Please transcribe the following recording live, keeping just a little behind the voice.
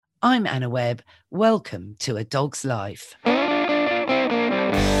I'm Anna Webb. Welcome to A Dog's Life. Hey,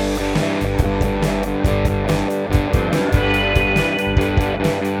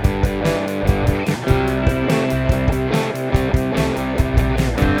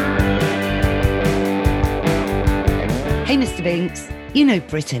 Mr. Binks. You know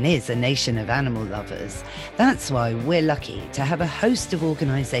Britain is a nation of animal lovers. That's why we're lucky to have a host of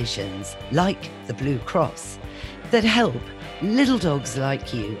organisations like the Blue Cross that help little dogs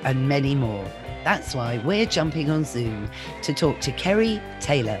like you and many more. That's why we're jumping on Zoom to talk to Kerry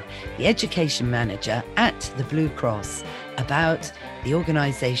Taylor, the Education Manager at the Blue Cross, about the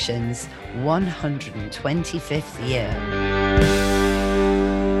organisation's 125th year.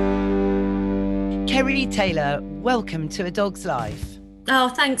 Kerry Taylor, welcome to A Dog's Life. Oh,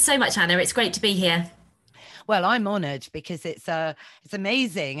 thanks so much, Anna. It's great to be here. Well, I'm honoured because it's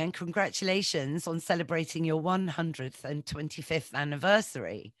amazing, and congratulations on celebrating your 125th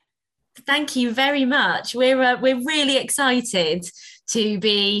anniversary. Thank you very much. We're really excited to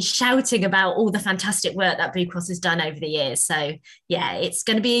be shouting about all the fantastic work that Blue Cross has done over the years. So, yeah, it's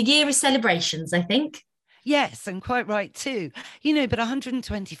going to be a year of celebrations, I think. Yes, and quite right too. You know, but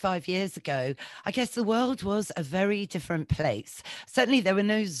 125 years ago, I guess the world was a very different place. Certainly there were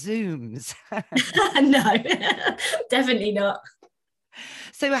no Zooms. No, definitely not.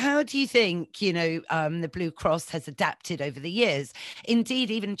 So how do you think, the Blue Cross has adapted over the years? Indeed,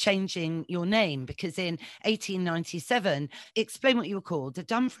 even changing your name, because in 1897, explain what you were called, the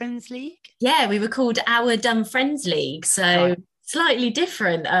Dumb Friends League? Yeah, we were called Our Dumb Friends League. So right. Slightly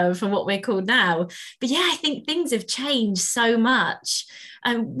different from what we're called now. But yeah, I think things have changed so much.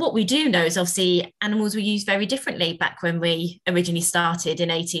 What we do know is obviously animals were used very differently back when we originally started in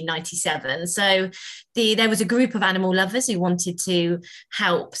 1897. So there was a group of animal lovers who wanted to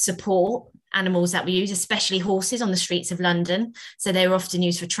help support animals that we use, especially horses on the streets of London. So they were often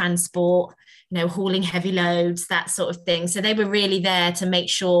used for transport, hauling heavy loads, that sort of thing. So they were really there to make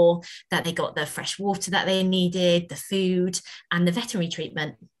sure that they got the fresh water that they needed, the food, and the veterinary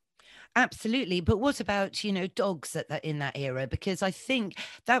treatment. Absolutely. But what about, dogs in that era? Because I think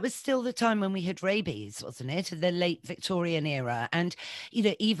that was still the time when we had rabies, wasn't it? The late Victorian era. And,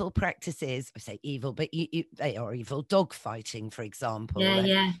 evil practices, I say evil, but they are evil. Dog fighting, for example.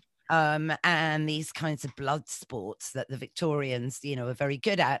 Yeah. And these kinds of blood sports that the Victorians, are very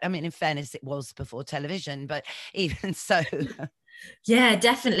good at. I mean, in fairness, it was before television, but even so. Yeah,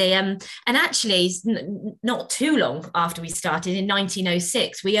 definitely. And actually, not too long after we started in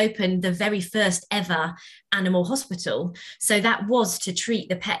 1906, we opened the very first ever animal hospital. So that was to treat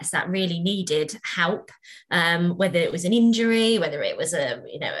the pets that really needed help, whether it was an injury, whether it was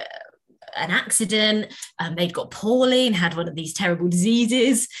an accident, they'd got poorly and had one of these terrible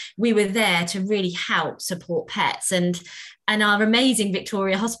diseases. We were there to really help support pets, and our amazing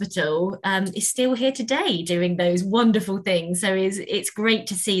Victoria Hospital is still here today doing those wonderful things. So it's great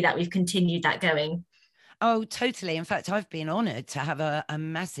to see that we've continued that going. Oh, totally. In fact, I've been honoured to have a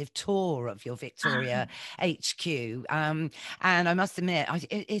massive tour of your Victoria HQ. And I must admit, I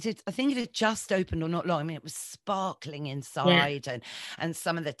think it had just opened or not long. I mean, it was sparkling inside, and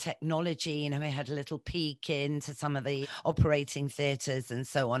some of the technology, we had a little peek into some of the operating theatres and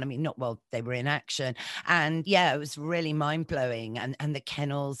so on. I mean, they were in action. And yeah, it was really mind blowing. And the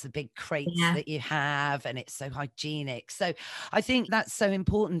kennels, the big crates that you have, and it's so hygienic. So I think that's so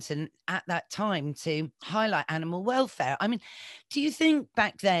important. And at that time to highlight animal welfare. I mean, do you think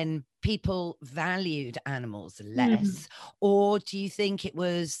back then people valued animals less, or do you think it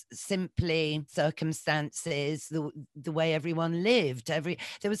was simply circumstances, the way everyone lived? There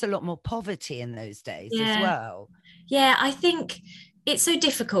was a lot more poverty in those days as well. Yeah, I think it's so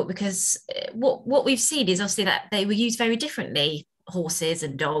difficult because what we've seen is obviously that they were used very differently, horses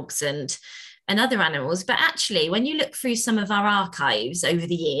and dogs and other animals. But actually, when you look through some of our archives over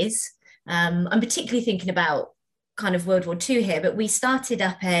the years, I'm particularly thinking about kind of World War II here, but we started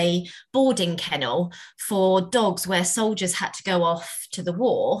up a boarding kennel for dogs where soldiers had to go off to the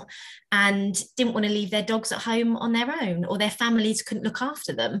war and didn't want to leave their dogs at home on their own, or their families couldn't look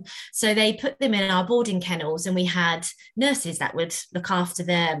after them. So they put them in our boarding kennels, and we had nurses that would look after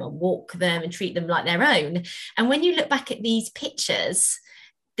them and walk them and treat them like their own. And when you look back at these pictures,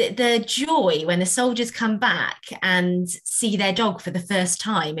 the joy when the soldiers come back and see their dog for the first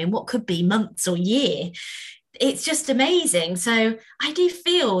time in what could be months or year, it's just amazing. So I do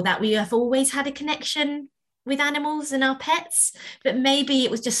feel that we have always had a connection with animals and our pets, but maybe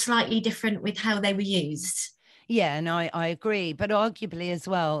it was just slightly different with how they were used. Yeah, no, I agree. But arguably as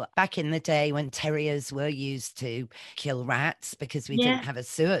well, back in the day when terriers were used to kill rats because we didn't have a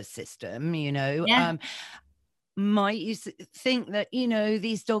sewer system, Yeah. might you think that,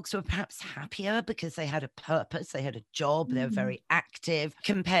 these dogs were perhaps happier because they had a purpose, they had a job, they were very active,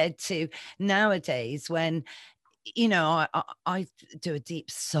 compared to nowadays when, I do a deep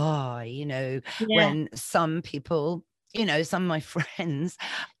sigh, Yeah. when some people, some of my friends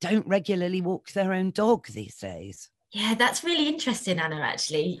don't regularly walk their own dog these days. Yeah, that's really interesting, Anna,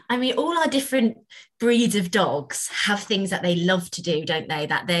 actually. I mean, all our different breeds of dogs have things that they love to do, don't they?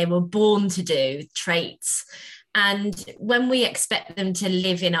 That they were born to do, traits. And when we expect them to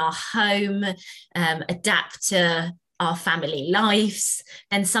live in our home, adapt to our family lives,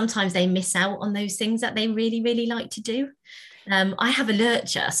 then sometimes they miss out on those things that they really, really like to do. I have a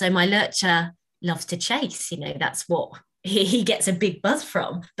lurcher, so my lurcher loves to chase. That's what he gets a big buzz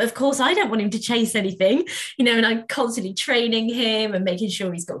from. But of course, I don't want him to chase anything, and I'm constantly training him and making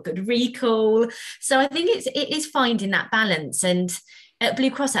sure he's got good recall. So I think it is finding that balance. And at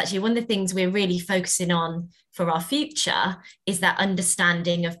Blue Cross, actually, one of the things we're really focusing on for our future is that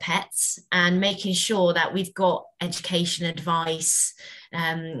understanding of pets and making sure that we've got education advice.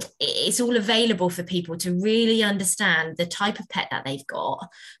 It's all available for people to really understand the type of pet that they've got,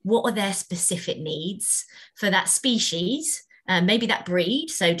 what are their specific needs for that species, maybe that breed,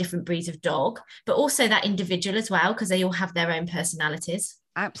 so different breeds of dog, but also that individual as well, because they all have their own personalities.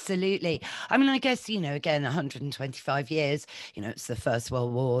 Absolutely. I mean, I guess, again, 125 years, it's the First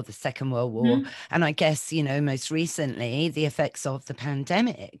World War, the Second World War. And I guess, most recently, the effects of the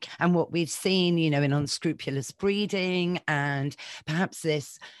pandemic and what we've seen, in unscrupulous breeding and perhaps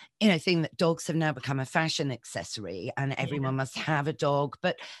this, thing that dogs have now become a fashion accessory and everyone must have a dog.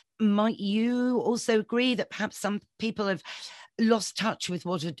 But might you also agree that perhaps some people have lost touch with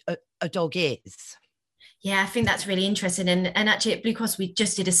what a dog is? Yeah, I think that's really interesting. And actually at Blue Cross, we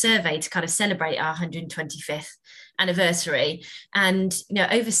just did a survey to kind of celebrate our 125th anniversary. And,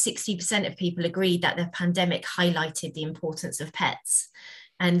 over 60% of people agreed that the pandemic highlighted the importance of pets.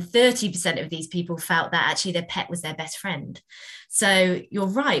 And 30% of these people felt that actually their pet was their best friend. So you're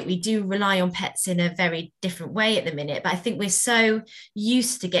right, we do rely on pets in a very different way at the minute. But I think we're so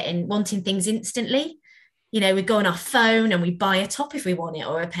used to wanting things instantly. We go on our phone and we buy a top if we want it,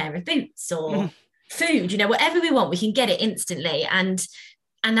 or a pair of boots, or food, whatever we want, we can get it instantly. And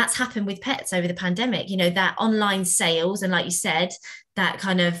that's happened with pets over the pandemic, that online sales. And like you said, that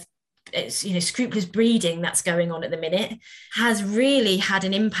kind of, scrupulous breeding that's going on at the minute has really had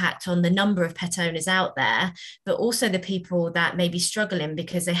an impact on the number of pet owners out there, but also the people that may be struggling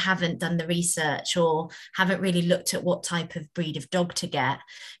because they haven't done the research or haven't really looked at what type of breed of dog to get,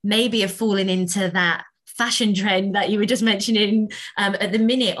 maybe have fallen into that fashion trend that you were just mentioning at the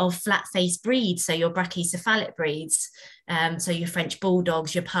minute of flat-faced breeds, so your brachycephalic breeds, so your French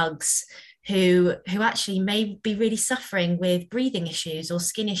bulldogs, your pugs, who actually may be really suffering with breathing issues or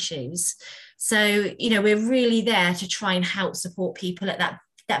skin issues. So, we're really there to try and help support people at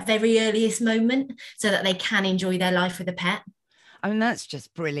that very earliest moment so that they can enjoy their life with a pet. I mean, that's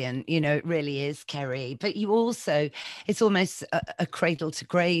just brilliant. It really is, Kerry. But you also, it's almost a cradle to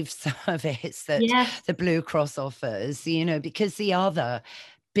grave service that the Blue Cross offers, because the other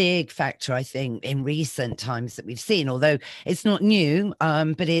big factor, I think, in recent times that we've seen, although it's not new,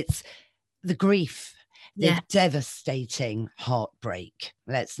 but it's the grief, the devastating heartbreak.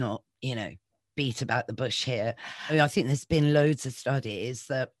 Let's not, beat about the bush here. I mean, I think there's been loads of studies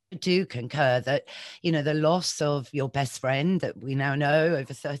that do concur that, the loss of your best friend, that we now know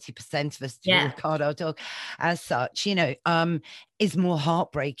over 30% of us do regard our dog as such, is more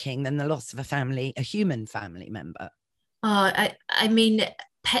heartbreaking than the loss of a human family member. Oh, I mean,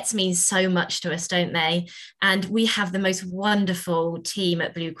 pets mean so much to us, don't they? And we have the most wonderful team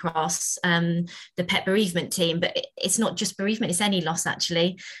at Blue Cross, the pet bereavement team, but it's not just bereavement, it's any loss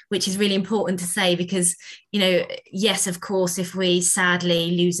actually, which is really important to say because, yes, of course, if we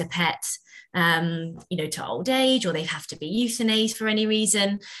sadly lose a pet, to old age, or they have to be euthanized for any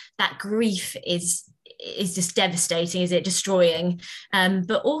reason, that grief is just devastating, is it? Destroying.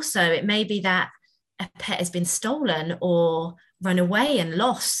 But also it may be that a pet has been stolen or run away and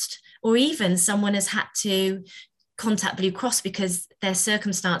lost, or even someone has had to contact Blue Cross because their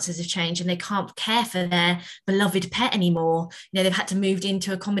circumstances have changed and they can't care for their beloved pet anymore. They've had to move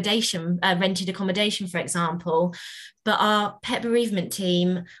into accommodation, rented accommodation, for example. But our pet bereavement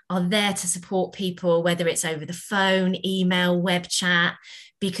team are there to support people, whether it's over the phone, email, web chat,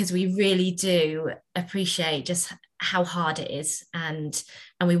 because we really do appreciate just how hard it is, and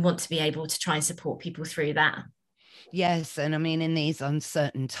we want to be able to try and support people through that. Yes, and I mean, in these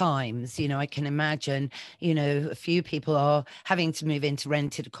uncertain times, I can imagine, a few people are having to move into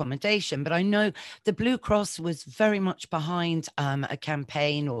rented accommodation. But I know the Blue Cross was very much behind a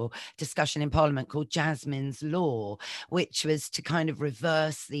campaign or discussion in Parliament called Jasmine's Law, which was to kind of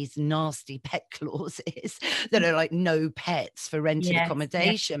reverse these nasty pet clauses that are like no pets for rented Yes, yeah,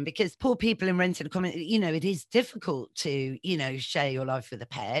 accommodation, because poor people in rented accommodation, it is difficult to, share your life with a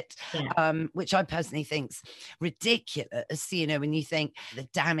pet, yeah. which I personally think's ridiculous, when you think the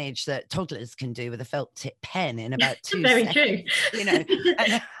damage that toddlers can do with a felt tip pen in about two Very seconds, true.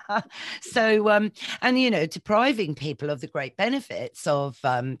 and so and depriving people of the great benefits of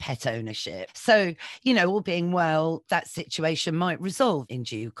pet ownership. So all being well, that situation might resolve in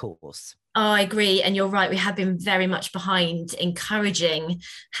due course. Oh, I agree. And you're right. We have been very much behind encouraging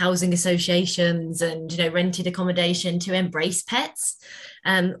housing associations and, rented accommodation to embrace pets.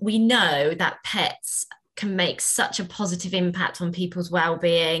 We know that pets can make such a positive impact on people's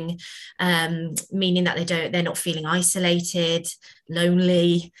well-being, meaning that they're not feeling isolated,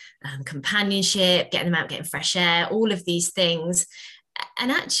 lonely, companionship, getting them out, getting fresh air, all of these things.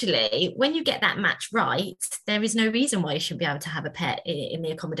 And actually, when you get that match right, there is no reason why you shouldn't be able to have a pet in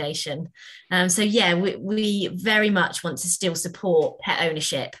the accommodation. So yeah, we very much want to still support pet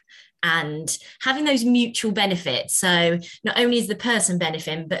ownership and having those mutual benefits. So not only is the person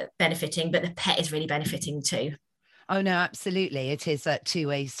benefiting, but the pet is really benefiting too. Oh, no, absolutely. It is that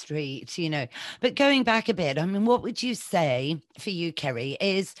two-way street, But going back a bit, I mean, what would you say for you, Kerry,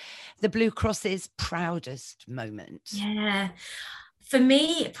 is the Blue Cross's proudest moment? Yeah. For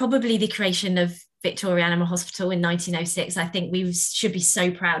me, probably the creation of Victoria Animal Hospital in 1906. I think we should be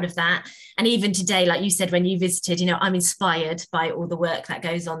so proud of that. And even today, like you said, when you visited, I'm inspired by all the work that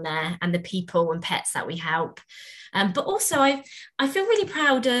goes on there and the people and pets that we help. But also, I feel really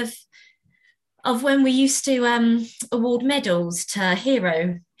proud of when we used to award medals to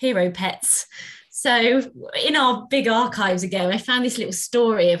hero pets. So in our big archives ago, I found this little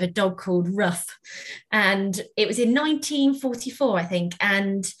story of a dog called Ruff, and it was in 1944, I think.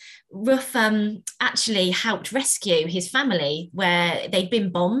 And Ruff actually helped rescue his family, where they'd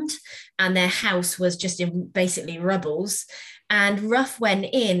been bombed and their house was just in basically rubbles. And Ruff went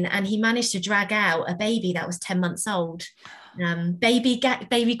in and he managed to drag out a baby that was 10 months old. Baby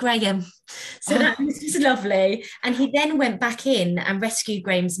Graham. So that was just lovely. And he then went back in and rescued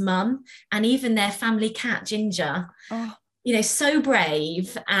Graham's mum and even their family cat, Ginger. Oh. So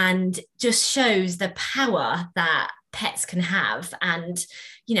brave, and just shows the power that pets can have, and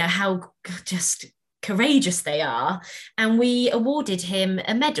how just courageous they are. And we awarded him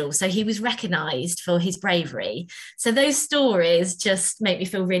a medal, so he was recognized for his bravery. So those stories just make me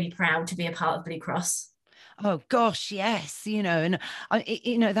feel really proud to be a part of Blue Cross. Oh gosh, yes, and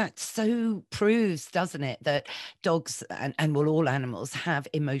that so proves, doesn't it, that dogs and well, all animals have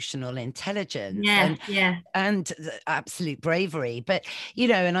emotional intelligence and the absolute bravery. But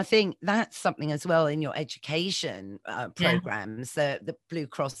and I think that's something as well in your education programs that the Blue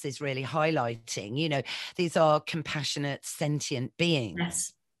Cross is really highlighting. These are compassionate, sentient beings.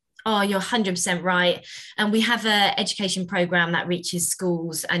 Yes. Oh, you're 100% right. And we have an education program that reaches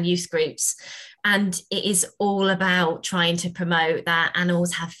schools and youth groups. And it is all about trying to promote that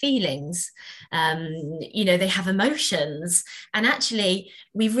animals have feelings. They have emotions. And actually,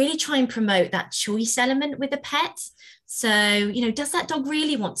 we really try and promote that choice element with a pet. So, does that dog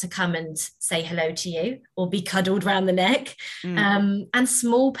really want to come and say hello to you or be cuddled around the neck? And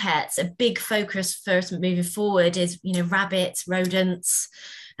small pets, a big focus for us moving forward is, rabbits, rodents,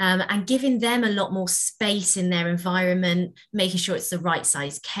 and giving them a lot more space in their environment, making sure it's the right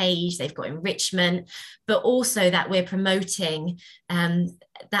size cage, they've got enrichment, but also that we're promoting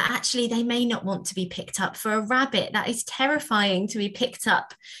that actually they may not want to be picked up. For a rabbit, that is terrifying to be picked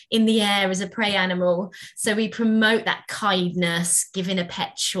up in the air as a prey animal. So we promote that kindness, giving a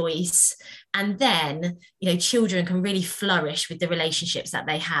pet choice. And then, children can really flourish with the relationships that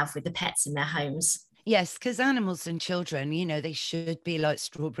they have with the pets in their homes. Yes, because animals and children, they should be like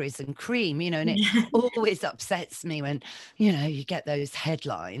strawberries and cream, and it always upsets me when, you get those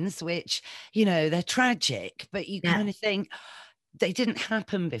headlines, which, they're tragic, but you kind of think they didn't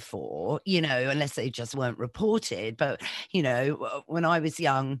happen before, unless they just weren't reported. But, when I was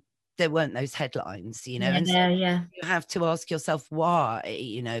young, there weren't those headlines, and so you have to ask yourself why,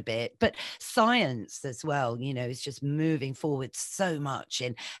 a bit. But science as well, is just moving forward so much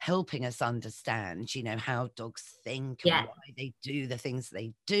in helping us understand, how dogs think and why they do the things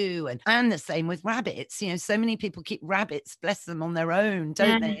they do. And the same with rabbits, so many people keep rabbits, bless them, on their own,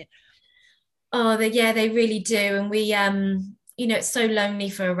 don't they? Oh, they really do. And we it's so lonely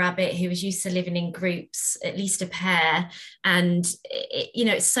for a rabbit who is used to living in groups, at least a pair. And,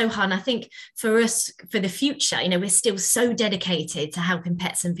 it's so hard. And I think for us, for the future, we're still so dedicated to helping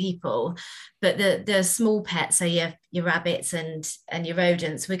pets and people. But the small pets, so your rabbits and your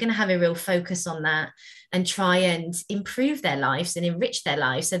rodents, we're going to have a real focus on that and try and improve their lives and enrich their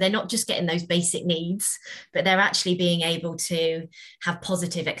lives. So they're not just getting those basic needs, but they're actually being able to have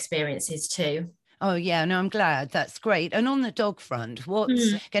positive experiences too. Oh, yeah, no, I'm glad. That's great. And on the dog front,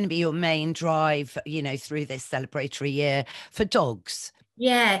 what's going to be your main drive, through this celebratory year for dogs?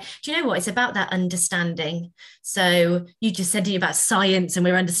 Yeah. Do you know what? It's about that understanding. So you just said about science and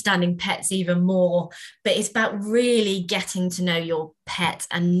we're understanding pets even more, but it's about really getting to know your pet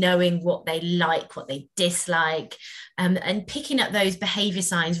and knowing what they like, what they dislike, and picking up those behavior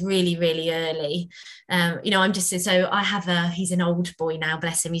signs really, really early. So I have he's an old boy now,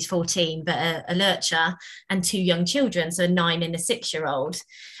 bless him, he's 14, but a lurcher and two young children, so a 9 and a 6-year-old.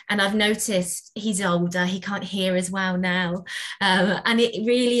 And I've noticed he's older, he can't hear as well now. And it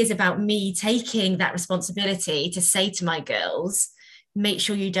really is about me taking that responsibility to say to my girls, make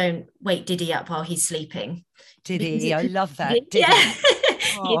sure you don't wake Diddy up while he's sleeping. Diddy, I love that. Diddy. Yeah.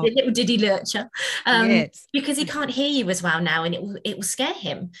 Oh. He's a little Diddy lurcher. Yes. Because he can't hear you as well now, and it will scare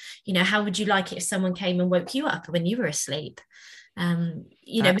him. How would you like it if someone came and woke you up when you were asleep?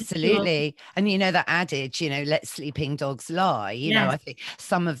 Absolutely. And that adage, let sleeping dogs lie, I think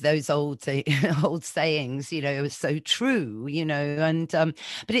some of those old sayings, are so true, and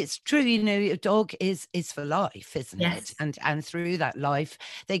but it's true, a dog is for life, isn't it? And through that life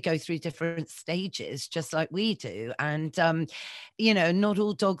they go through different stages just like we do. And not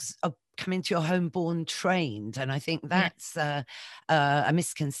all dogs are come into your home born trained, and I think that's a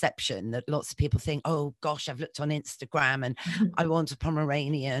misconception that lots of people think, oh gosh, I've looked on Instagram and I want a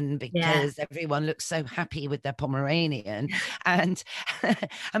Pomeranian because everyone looks so happy with their Pomeranian. And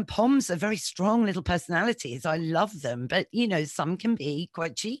Poms are very strong little personalities. I love them, but some can be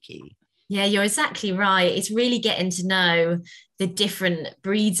quite cheeky. Yeah, you're exactly right. It's really getting to know the different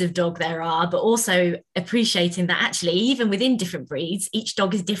breeds of dog there are, but also appreciating that actually, even within different breeds, each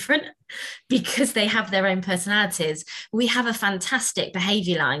dog is different because they have their own personalities. We have a fantastic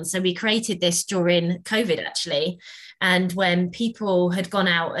behavior line. So we created this during COVID, actually. And when people had gone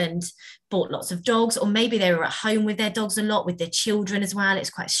out and bought lots of dogs, or maybe they were at home with their dogs a lot, with their children as well, it's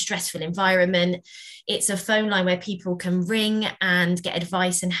quite a stressful environment. It's a phone line where people can ring and get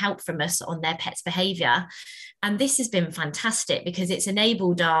advice and help from us on their pet's behavior. And this has been fantastic because it's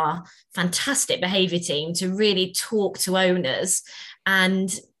enabled our fantastic behavior team to really talk to owners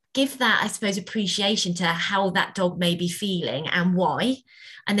and give that, I suppose, appreciation to how that dog may be feeling and why.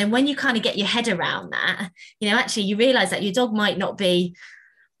 And then when you kind of get your head around that, actually you realize that your dog might not be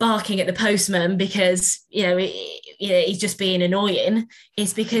barking at the postman because he's just being annoying.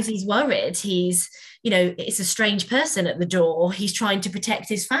 It's because he's worried. It's a strange person at the door. He's trying to protect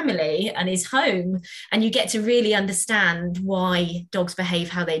his family and his home, and you get to really understand why dogs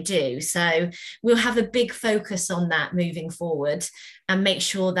behave how they do. So we'll have a big focus on that moving forward and make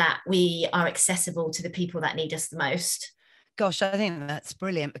sure that we are accessible to the people that need us the most. Gosh, I think that's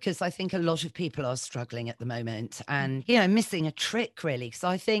brilliant, because I think a lot of people are struggling at the moment and, missing a trick really. So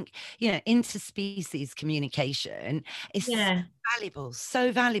I think, interspecies communication is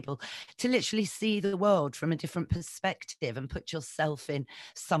so valuable to literally see the world from a different perspective and put yourself in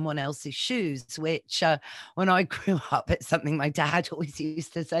someone else's shoes, which when I grew up, it's something my dad always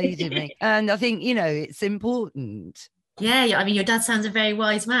used to say to me. And I think, it's important. Yeah, I mean, your dad sounds a very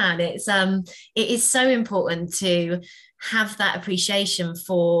wise man. It is so important to have that appreciation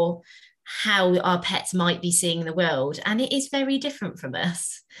for how our pets might be seeing the world, and it is very different from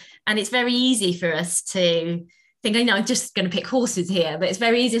us. And it's very easy for us to think, I'm just going to pick horses here, but it's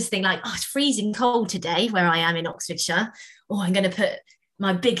very easy to think like, oh, it's freezing cold today where I am in Oxfordshire. Oh, I'm going to put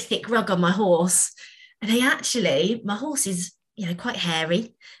my big thick rug on my horse. And my horse is, quite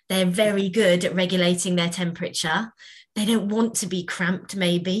hairy. They're very good at regulating their temperature. They don't want to be cramped,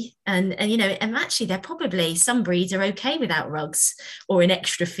 maybe. And actually some breeds are okay without rugs or an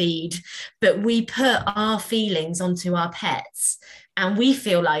extra feed, but we put our feelings onto our pets and we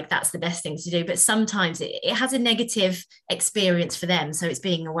feel like that's the best thing to do. But sometimes it has a negative experience for them. So it's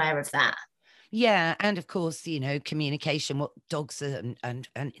being aware of that. Yeah, and of course, communication, what dogs and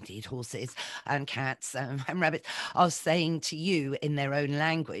indeed horses and cats and rabbits are saying to you in their own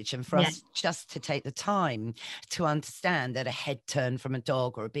language, and for Yeah. us just to take the time to understand that a head turn from a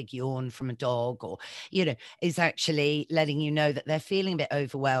dog or a big yawn from a dog, or is actually letting you know that they're feeling a bit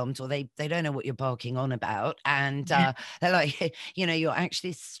overwhelmed, or they don't know what you're barking on about, and they're like, you're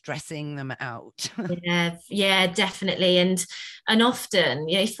actually stressing them out. Yeah, definitely. And often,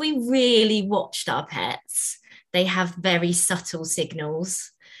 if we really watched our pets, they have very subtle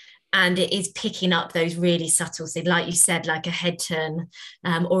signals. And it is picking up those really subtle things, like you said, like a head turn,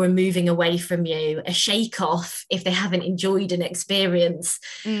 or a moving away from you, a shake off if they haven't enjoyed an experience.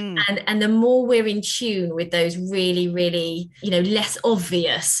 Mm. And the more we're in tune with those really, really, less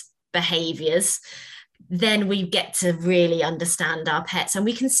obvious behaviors, then we get to really understand our pets, and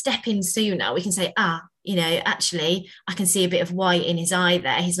we can step in sooner. We can say, actually, I can see a bit of white in his eye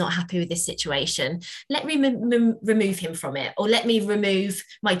there. He's not happy with this situation. Let me remove him from it, or let me remove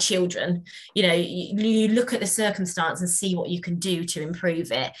my children. You look at the circumstance and see what you can do to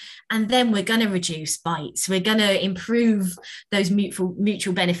improve it. And then we're going to reduce bites. We're going to improve those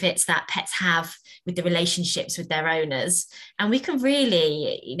mutual benefits that pets have with the relationships with their owners. And we can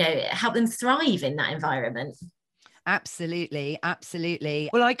really, help them thrive in that environment. Absolutely. Absolutely.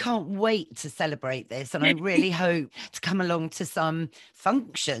 Well, I can't wait to celebrate this. And I really hope to come along to some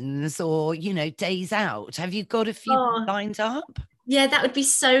functions or, days out. Have you got a few lined up? Yeah, that would be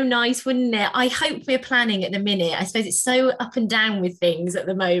so nice, wouldn't it? I hope we're planning at the minute. I suppose it's so up and down with things at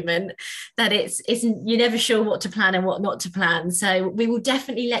the moment that it's you're never sure what to plan and what not to plan. So we will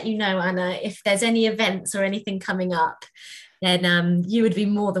definitely let you know, Anna, if there's any events or anything coming up, then you would be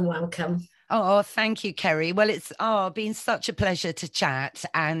more than welcome. Oh, thank you, Kerry. Well, it's been such a pleasure to chat,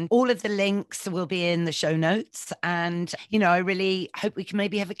 and all of the links will be in the show notes. And, I really hope we can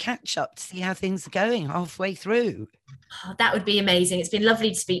maybe have a catch up to see how things are going halfway through. Oh, that would be amazing. It's been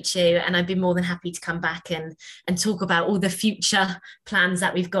lovely to speak to you, and I'd be more than happy to come back and talk about all the future plans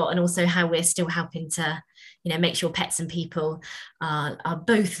that we've got, and also how we're still helping to, make sure pets and people are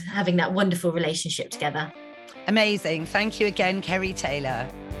both having that wonderful relationship together. Amazing. Thank you again, Kerry Taylor.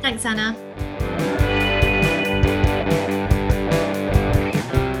 Thanks, Anna.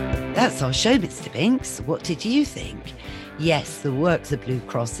 That's our show, Mr. Binks. What did you think? Yes, the work the Blue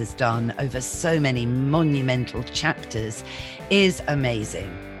Cross has done over so many monumental chapters is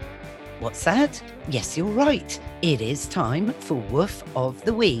amazing. What's that? Yes, you're right. It is time for Woof of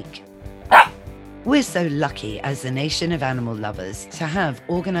the Week. We're so lucky as a nation of animal lovers to have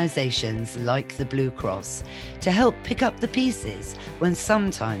organisations like the Blue Cross to help pick up the pieces when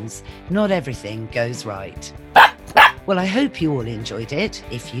sometimes not everything goes right. Well, I hope you all enjoyed it.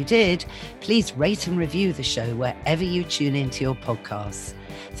 If you did, please rate and review the show wherever you tune into your podcasts.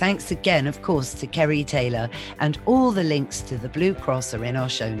 Thanks again, of course, to Kerry Taylor, and all the links to the Blue Cross are in our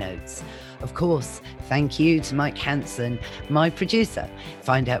show notes. Of course, thank you to Mike Hansen, my producer.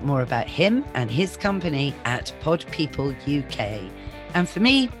 Find out more about him and his company at Pod People UK. And for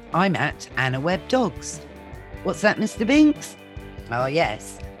me, I'm at Anna Webb Dogs. What's that, Mr. Binks? Oh,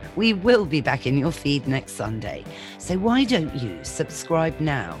 yes. We will be back in your feed next Sunday. So why don't you subscribe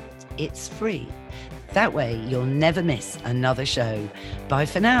now? It's free. That way you'll never miss another show. Bye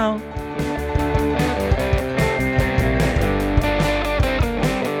for now.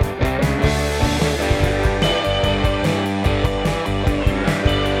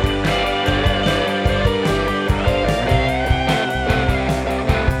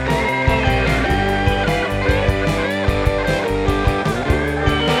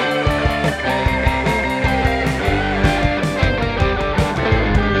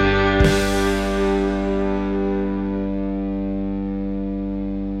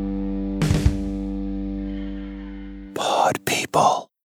 Pod People.